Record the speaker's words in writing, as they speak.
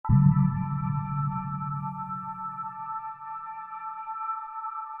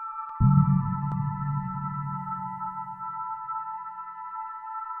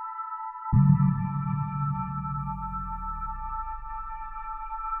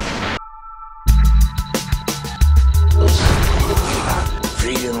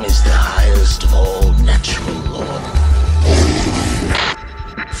Freedom is the highest of all natural law.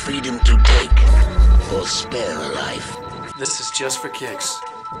 Freedom to take or spare a life. This is just for kicks.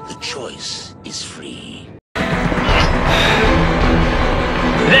 The choice is free.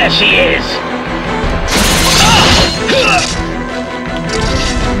 There she is!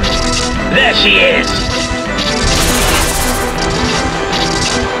 There she is!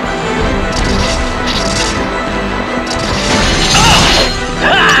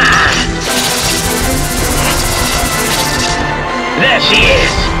 There she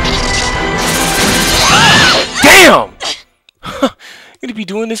is! Damn! Gonna be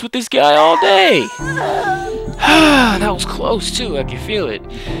doing this with this guy all day. That was close too. I can feel it.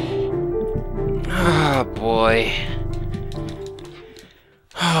 Ah, boy.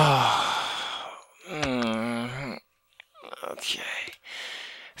 Okay.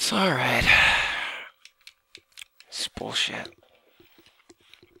 It's alright. It's bullshit.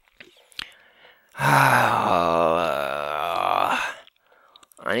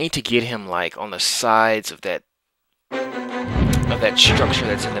 I need to get him like on the sides of that structure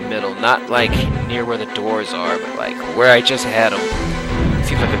that's in the middle, not like near where the doors are, but like where I just had him.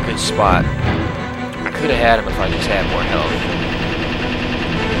 Seems like a good spot. I could have had him if I just had more health.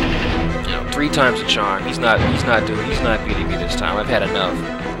 You know, 3 times the charm. He's not beating me this time. I've had enough.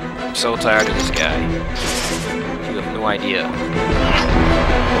 I'm so tired of this guy. You have no idea.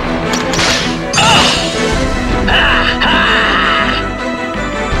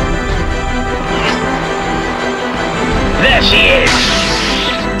 There she is!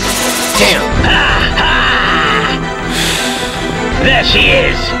 Damn! There she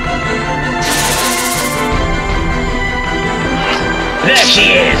is! There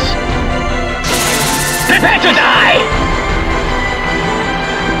she is! Prepare to die!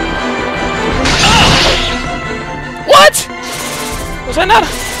 What? Was I not?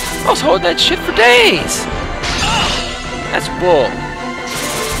 I was holding that shit for days. That's bull.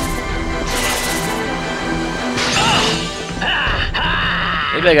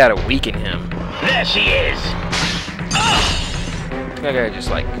 Maybe I gotta weaken him. There she is! Maybe I gotta just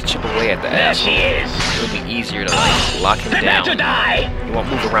like chip away at the asshole. There she is! It'll be easier to like lock him Prepare down. to die! He won't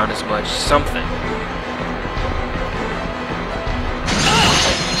move around as much. Something.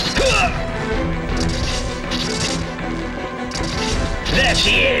 There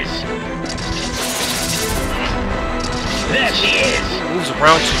she is! There she is! Moves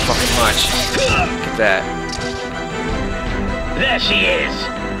around too fucking much. Look at that. There she is!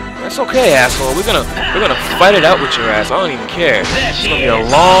 That's okay, asshole. We're gonna fight it out with your ass. I don't even care. There It's she gonna be a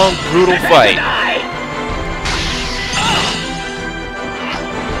is. long, brutal Prepare fight. to die!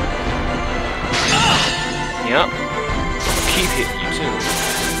 Yep. Keep hitting you too.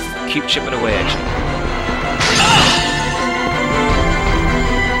 Keep chipping away at you.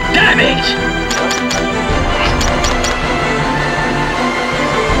 Damn it!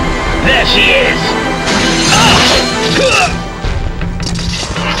 There she is!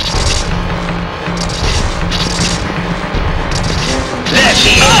 There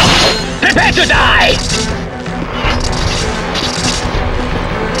she is! Prepare to die!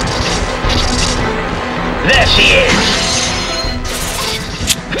 There she is!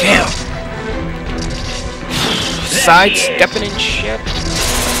 Damn. Sidestepping and shit.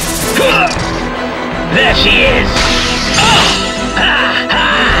 There she is!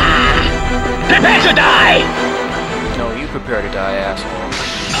 Prepare to die! No, you prepare to die, asshole.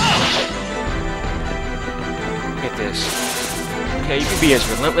 Look at this. Okay, you can be as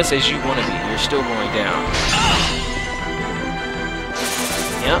relentless as you want to be. You're still going down.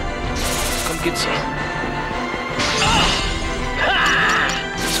 Yep. Come get some.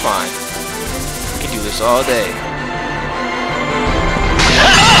 It's fine. You can do this all day.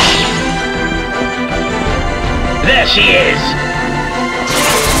 There she is!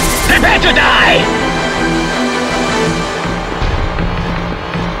 Prepare to die!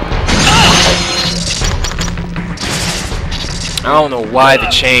 I don't know why the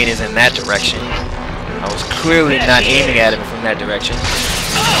chain is in that direction. I was clearly not aiming at him from that direction.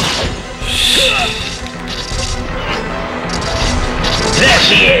 There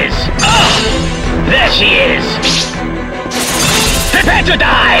she is! There she is! Prepare to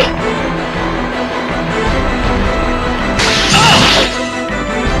die!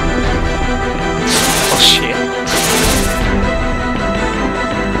 Oh shit.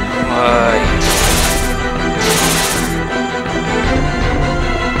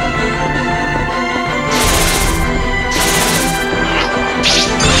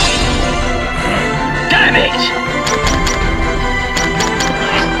 Damn it!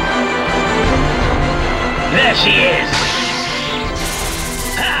 There she is!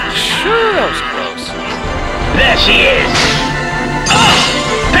 That was close. There she is! Oh!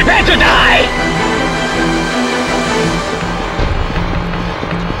 Prepare to die!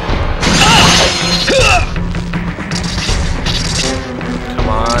 Come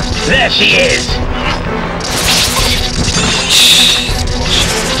on. There she is!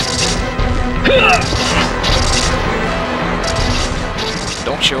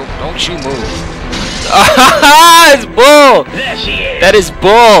 Don't you move. Ah, it's bull! There she is! That is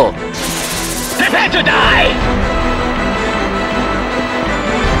bull! Prepare to die!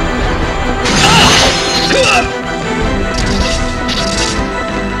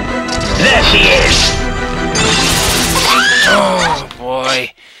 There she is! Oh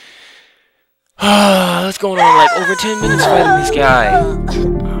boy. Let's go on like over 10 minutes fighting this guy. Oh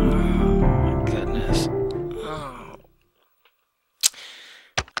my goodness. Oh.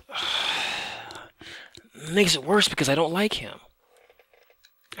 Makes it worse because I don't like him.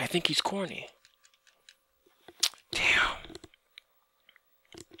 I think he's corny. Damn.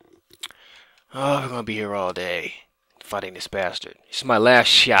 Oh, we're gonna be here all day fighting this bastard. This is my last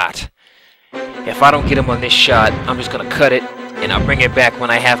shot. If I don't get him on this shot, I'm just gonna cut it and I'll bring it back when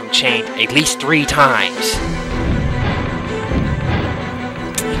I have him chained at least 3 times.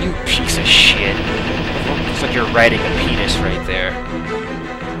 You piece of shit. Looks like you're riding a penis right there.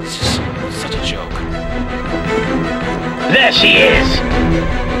 This is such a joke. There she is!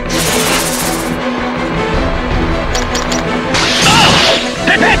 Oh!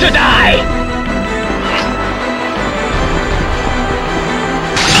 Prepare to die!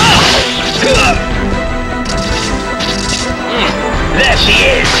 Oh! There she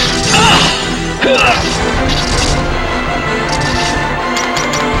is! Oh!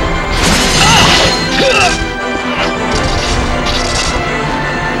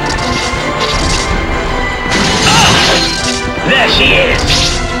 There she is!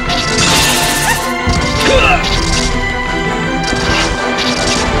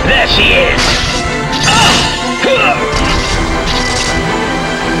 There she is!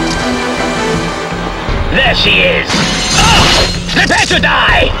 There she is! Prepare to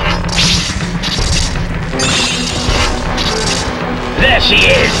die! There she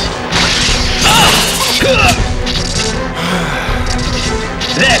is!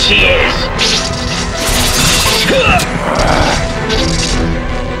 There she is!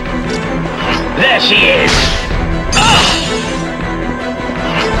 There she is!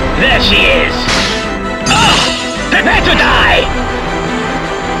 There she is! Prepare to die!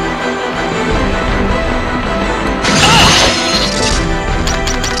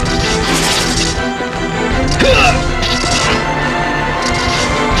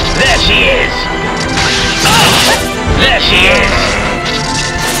 There she is! There she is!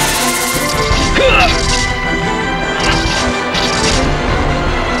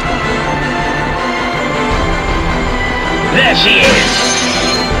 There she is!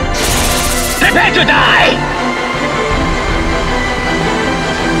 Prepare to die!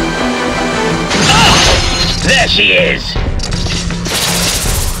 There she is!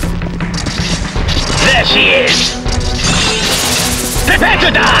 There she is! Prepare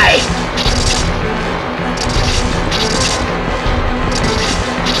to die!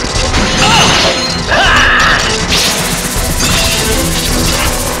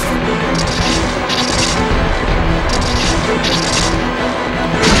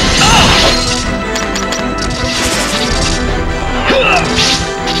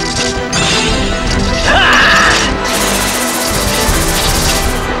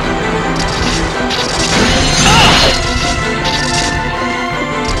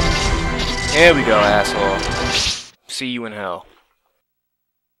 Here we go, asshole. See you in hell.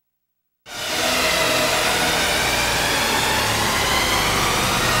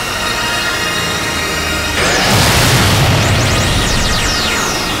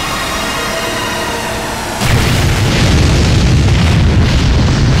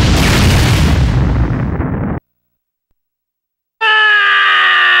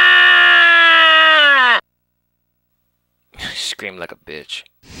 Scream like a bitch.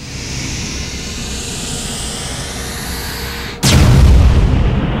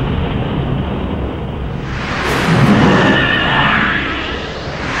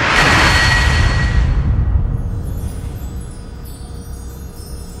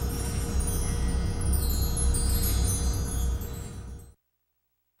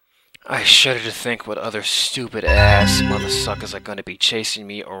 I shudder to think what other stupid ass motherfuckers are gonna be chasing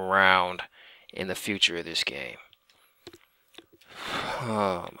me around in the future of this game.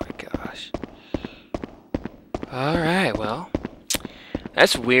 Oh my gosh. Alright, well.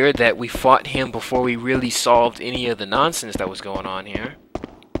 That's weird that we fought him before we really solved any of the nonsense that was going on here.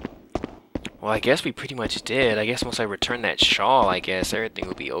 Well, I guess we pretty much did. I guess once I return that shawl, I guess everything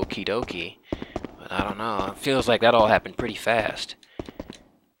will be okie dokie. But I don't know. It feels like that all happened pretty fast.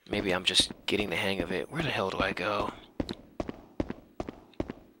 Maybe I'm just getting the hang of it. Where the hell do I go?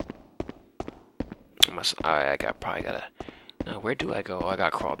 Probably gotta... No, where do I go? I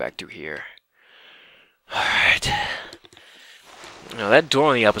gotta crawl back through here. Alright. Now, that door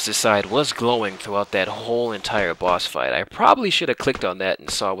on the opposite side was glowing throughout that whole entire boss fight. I probably should have clicked on that and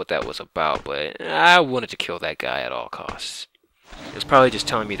saw what that was about, but I wanted to kill that guy at all costs. It was probably just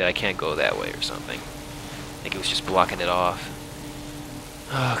telling me that I can't go that way or something. I think it was just blocking it off.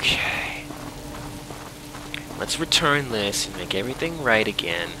 Okay. Let's return this and make everything right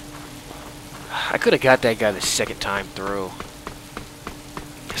again. I could have got that guy the second time through.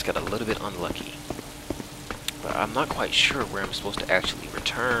 Just got a little bit unlucky. But I'm not quite sure where I'm supposed to actually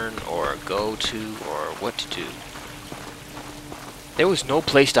return or go to or what to do. There was no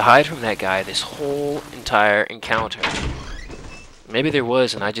place to hide from that guy this whole entire encounter. Maybe there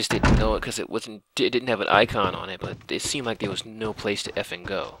was and I just didn't know it because it didn't have an icon on it, but it seemed like there was no place to effing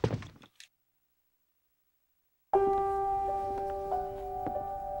go.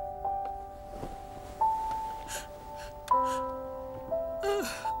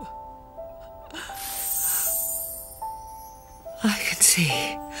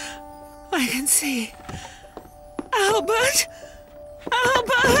 I can see. Albert!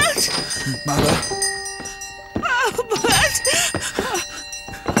 Albert! Mother, Albert!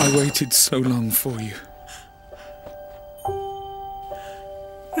 I waited so long for you.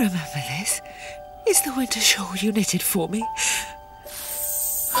 Remember this? Is the winter shawl you knitted for me?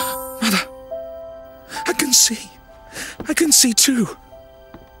 Mother, I can see. I can see too.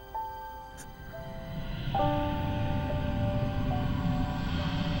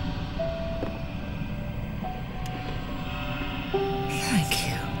 Thank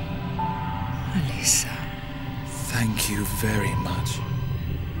you, Alyssa. Thank you very much.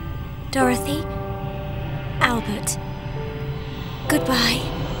 Dorothy, Albert, goodbye.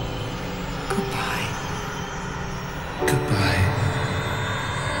 Goodbye. Goodbye. Goodbye.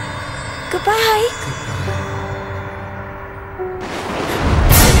 Goodbye.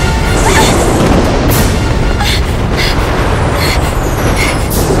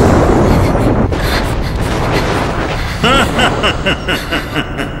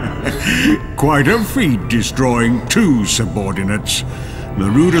 Quite a feat destroying two subordinates. The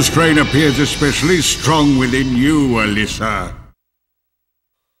Ruder strain appears especially strong within you, Alyssa.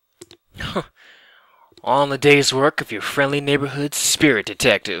 All in the day's work of your friendly neighborhood spirit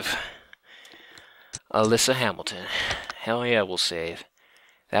detective, Alyssa Hamilton. Hell yeah, we'll save.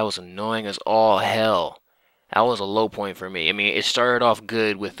 That was annoying as all hell. That was a low point for me. I mean, it started off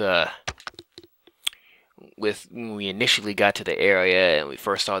good with when we initially got to the area and we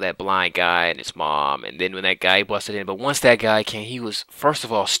first saw that blind guy and his mom, and then when that guy busted in. But once that guy came, he was, first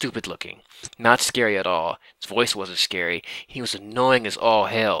of all, stupid looking. Not scary at all. His voice wasn't scary. He was annoying as all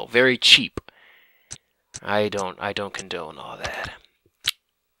hell. Very cheap. I don't condone all that.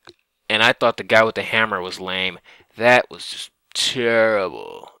 And I thought the guy with the hammer was lame. That was just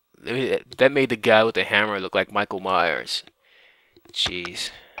terrible. That made the guy with the hammer look like Michael Myers.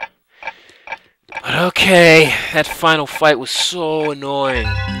 Jeez. But okay, that final fight was so annoying.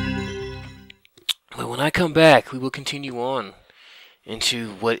 But when I come back, we will continue on into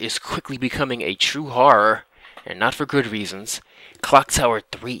what is quickly becoming a true horror, and not for good reasons, Clock Tower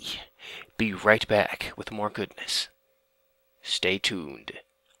 3. Be right back with more goodness. Stay tuned.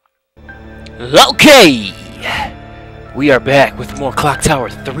 Okay! We are back with more Clock Tower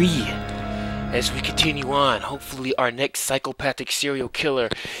 3. As we continue on, hopefully our next psychopathic serial killer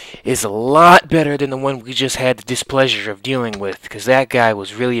is a lot better than the one we just had the displeasure of dealing with, because that guy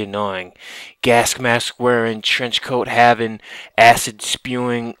was really annoying. Gas mask wearing, trench coat having, acid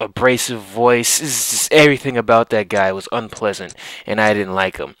spewing, abrasive voice. Everything about that guy was unpleasant, and I didn't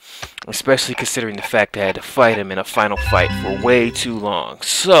like him. Especially considering the fact I had to fight him in a final fight for way too long.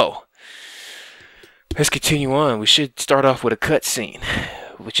 So, let's continue on. We should start off with a cutscene,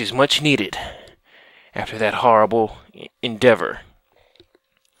 which is much needed after that horrible endeavor.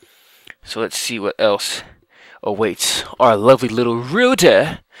 So let's see what else awaits our lovely little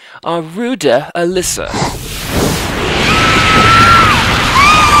Ruda, our Ruda Alyssa.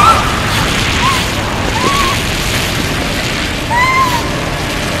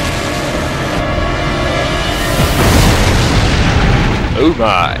 Oh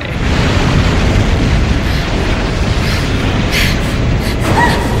my.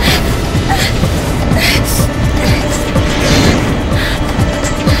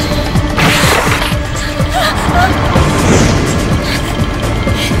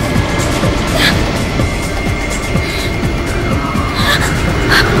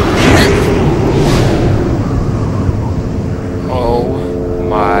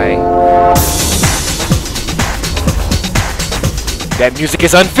 That music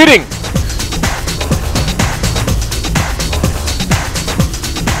is unfitting!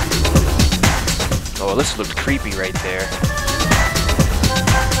 Oh, this looked creepy right there.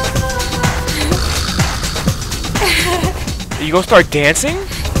 Are you gonna start dancing?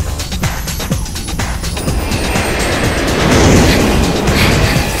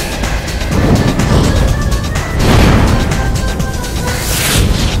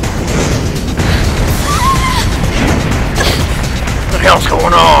 What the hell's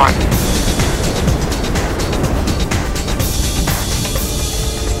going on?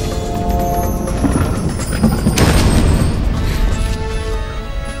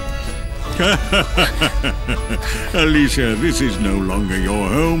 Alicia, this is no longer your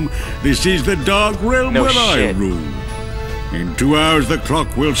home. This is the dark realm where I rule. In 2 hours, the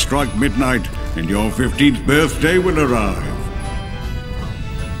clock will strike midnight, and your 15th birthday will arrive.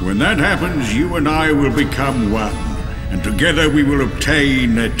 When that happens, you and I will become one, and together we will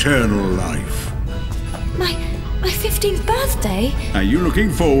obtain eternal life. My 15th birthday? Are you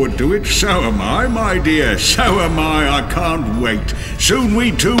looking forward to it? So am I, my dear. So am I. I can't wait. Soon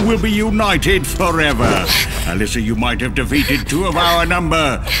we two will be united forever. Alyssa, you might have defeated 2 of our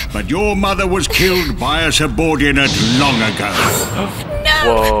number, but your mother was killed by a subordinate long ago. No!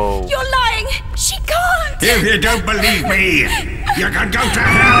 Whoa. You're lying! She can't! If you don't believe me, you can go to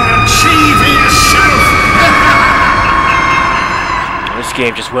hell and see for yourself! This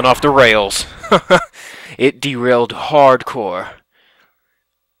game just went off the rails. It derailed hardcore.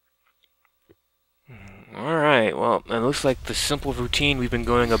 Alright, well, it looks like the simple routine we've been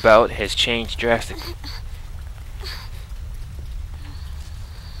going about has changed drastically.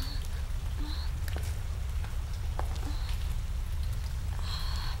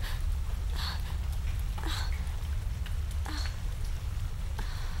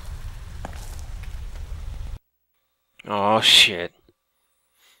 Oh shit.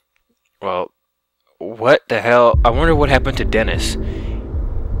 Well, what the hell? I wonder what happened to Dennis.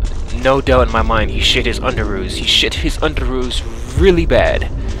 No doubt in my mind he shit his underoos. He shit his underoos really bad.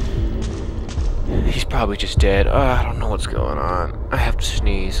 He's probably just dead. I don't know what's going on. I have to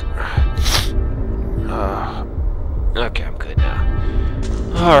sneeze. Okay, I'm good now.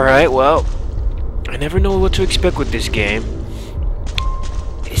 Alright, well, I never know what to expect with this game.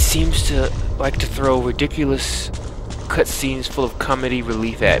 It seems to like to throw ridiculous cutscenes full of comedy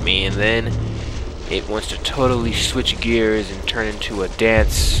relief at me, and then it wants to totally switch gears and turn into a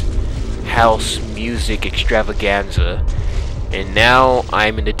dance house music extravaganza, and now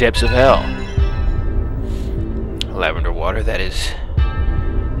I'm in the depths of hell. Lavender water, that is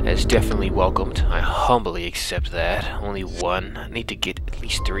definitely welcomed. I humbly accept that. Only one. I need to get at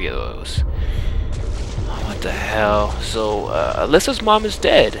least 3 of those. What the hell? So, Alyssa's mom is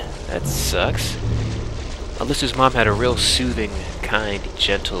dead. That sucks. Alyssa's mom had a real soothing, kind,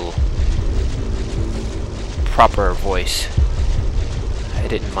 gentle, proper voice. I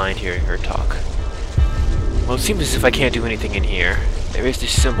didn't mind hearing her talk. Well, it seems as if I can't do anything in here. There is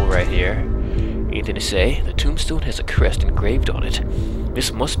this symbol right here. Anything to say? The tombstone has a crest engraved on it.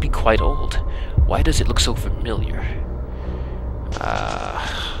 This must be quite old. Why does it look so familiar?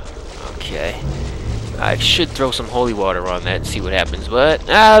 Okay. I should throw some holy water on that and see what happens, but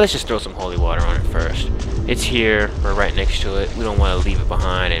let's just throw some holy water on it first. It's here, we're right next to it. We don't want to leave it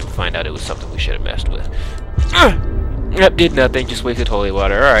behind and find out it was something we should have messed with. Yep, did nothing, just wasted holy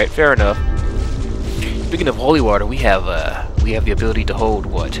water. Alright, fair enough. Speaking of holy water, we have the ability to hold,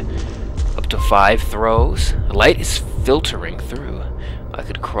 what? Up to 5 throws? The light is filtering through. I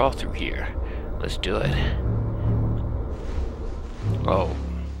could crawl through here. Let's do it. Oh.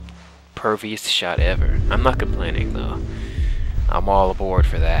 Perviest shot ever. I'm not complaining, though. I'm all aboard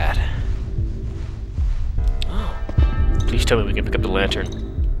for that. Oh. Please tell me we can pick up the lantern.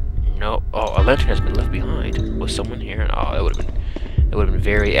 No. Oh, a lantern has been left behind. Was someone here? Oh, that would have been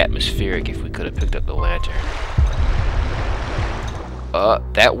very atmospheric if we could have picked up the lantern.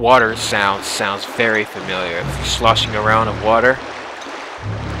 That water sounds very familiar. Sloshing around of water.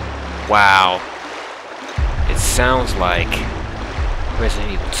 Wow. It sounds like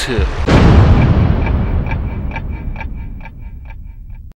Resident Evil 2.